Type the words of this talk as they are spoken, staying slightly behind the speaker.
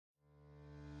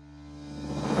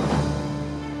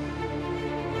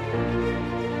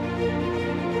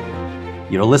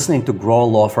You're listening to Grow a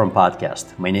Law Firm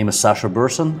podcast. My name is Sasha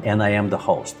Burson and I am the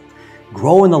host.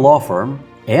 Growing a law firm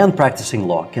and practicing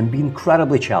law can be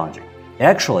incredibly challenging.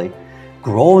 Actually,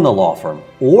 growing a law firm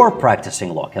or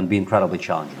practicing law can be incredibly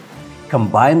challenging.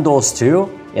 Combine those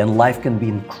two and life can be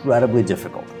incredibly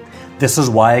difficult. This is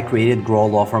why I created Grow a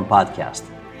Law Firm podcast.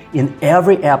 In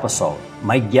every episode,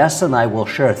 my guests and I will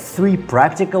share 3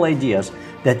 practical ideas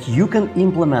that you can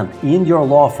implement in your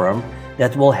law firm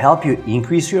that will help you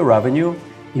increase your revenue,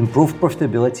 improve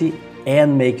profitability,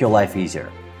 and make your life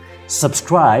easier.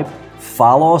 Subscribe,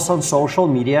 follow us on social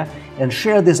media, and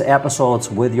share these episodes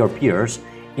with your peers,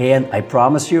 and I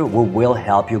promise you we will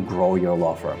help you grow your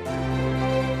law firm.